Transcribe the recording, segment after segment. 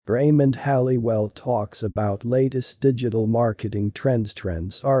Raymond Halliwell talks about latest digital marketing trends.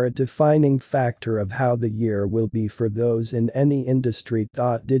 Trends are a defining factor of how the year will be for those in any industry.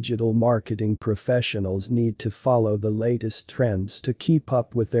 Digital marketing professionals need to follow the latest trends to keep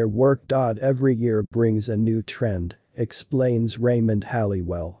up with their work. Every year brings a new trend, explains Raymond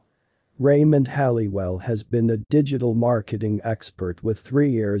Halliwell. Raymond Halliwell has been a digital marketing expert with 3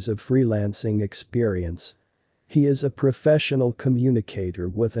 years of freelancing experience. He is a professional communicator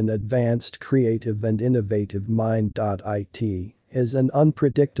with an advanced creative and innovative mind. It is an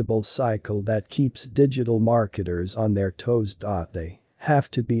unpredictable cycle that keeps digital marketers on their toes. They have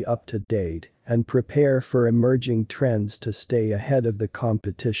to be up to date and prepare for emerging trends to stay ahead of the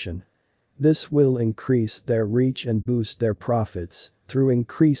competition. This will increase their reach and boost their profits through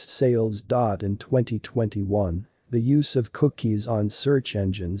increased sales. In 2021, the use of cookies on search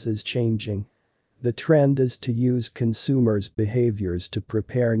engines is changing. The trend is to use consumers' behaviors to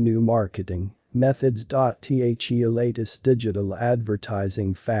prepare new marketing methods. The latest digital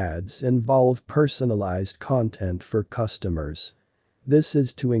advertising fads involve personalized content for customers. This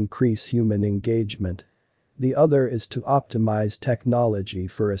is to increase human engagement. The other is to optimize technology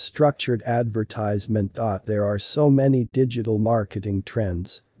for a structured advertisement. There are so many digital marketing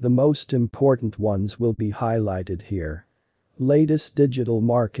trends, the most important ones will be highlighted here. Latest digital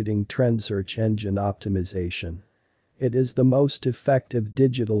marketing trend: search engine optimization. It is the most effective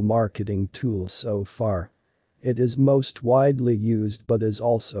digital marketing tool so far. It is most widely used but is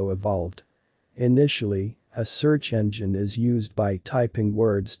also evolved. Initially, a search engine is used by typing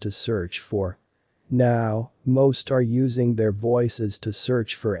words to search for. Now, most are using their voices to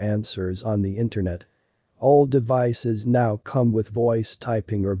search for answers on the internet. All devices now come with voice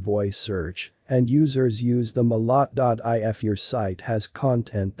typing or voice search, and users use them a lot. If your site has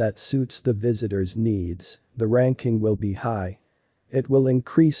content that suits the visitor's needs, the ranking will be high. It will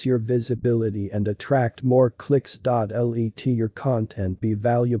increase your visibility and attract more clicks. Let your content be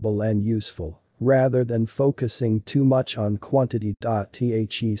valuable and useful, rather than focusing too much on quantity.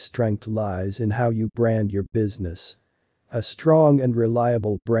 The strength lies in how you brand your business. A strong and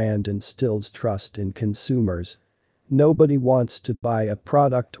reliable brand instills trust in consumers. Nobody wants to buy a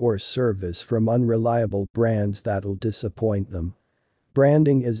product or service from unreliable brands that'll disappoint them.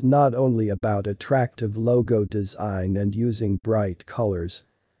 Branding is not only about attractive logo design and using bright colors.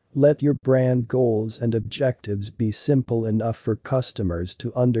 Let your brand goals and objectives be simple enough for customers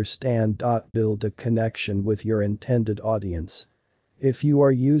to understand. Build a connection with your intended audience. If you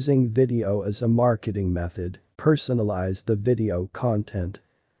are using video as a marketing method, personalize the video content.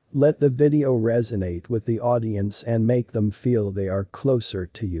 Let the video resonate with the audience and make them feel they are closer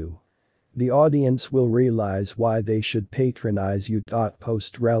to you. The audience will realize why they should patronize you.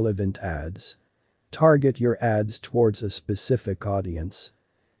 Post relevant ads. Target your ads towards a specific audience.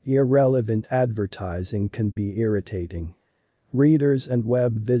 Irrelevant advertising can be irritating. Readers and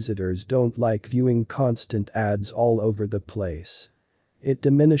web visitors don't like viewing constant ads all over the place. It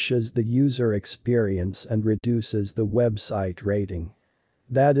diminishes the user experience and reduces the website rating.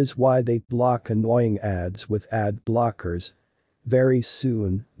 That is why they block annoying ads with ad blockers. Very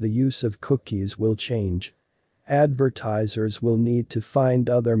soon, the use of cookies will change. Advertisers will need to find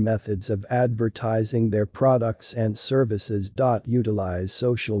other methods of advertising their products and services. Utilize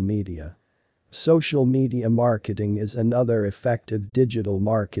social media. Social media marketing is another effective digital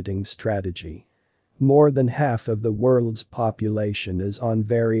marketing strategy. More than half of the world's population is on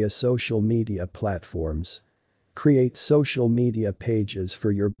various social media platforms. Create social media pages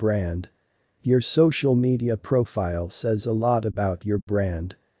for your brand. Your social media profile says a lot about your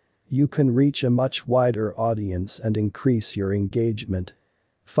brand. You can reach a much wider audience and increase your engagement.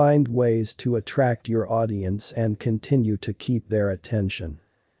 Find ways to attract your audience and continue to keep their attention.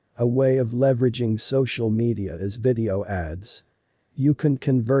 A way of leveraging social media is video ads. You can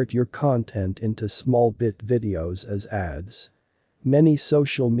convert your content into small bit videos as ads. Many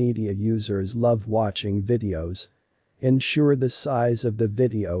social media users love watching videos. Ensure the size of the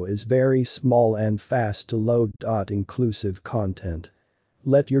video is very small and fast to load. Inclusive content.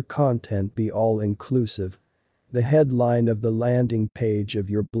 Let your content be all-inclusive. The headline of the landing page of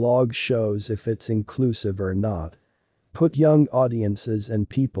your blog shows if it's inclusive or not. Put young audiences and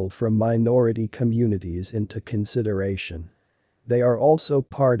people from minority communities into consideration. They are also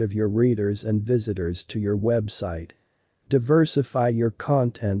part of your readers and visitors to your website. Diversify your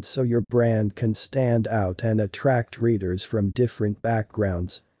content so your brand can stand out and attract readers from different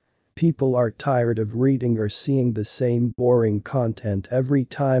backgrounds. People are tired of reading or seeing the same boring content every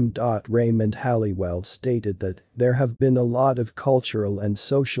time. Raymond Halliwell stated that there have been a lot of cultural and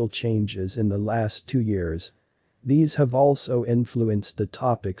social changes in the last 2 years. These have also influenced the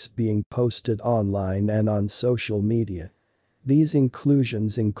topics being posted online and on social media. These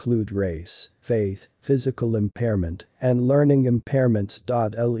inclusions include race, faith, physical impairment, and learning impairments.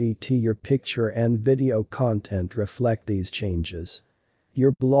 Let your picture and video content reflect these changes.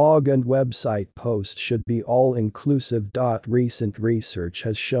 Your blog and website post should be all-inclusive. Recent research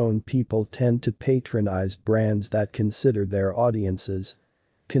has shown people tend to patronize brands that consider their audiences.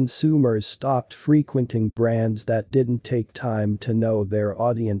 Consumers stopped frequenting brands that didn't take time to know their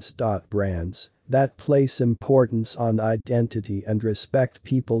audience. Brands that place importance on identity and respect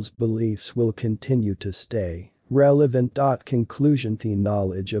people's beliefs will continue to stay relevant. Conclusion: the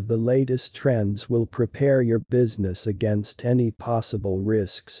knowledge of the latest trends will prepare your business against any possible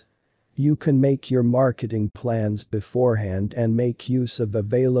risks. You can make your marketing plans beforehand and make use of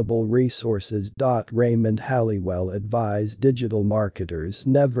available resources. Raymond Halliwell advised digital marketers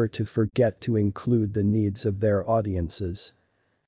never to forget to include the needs of their audiences.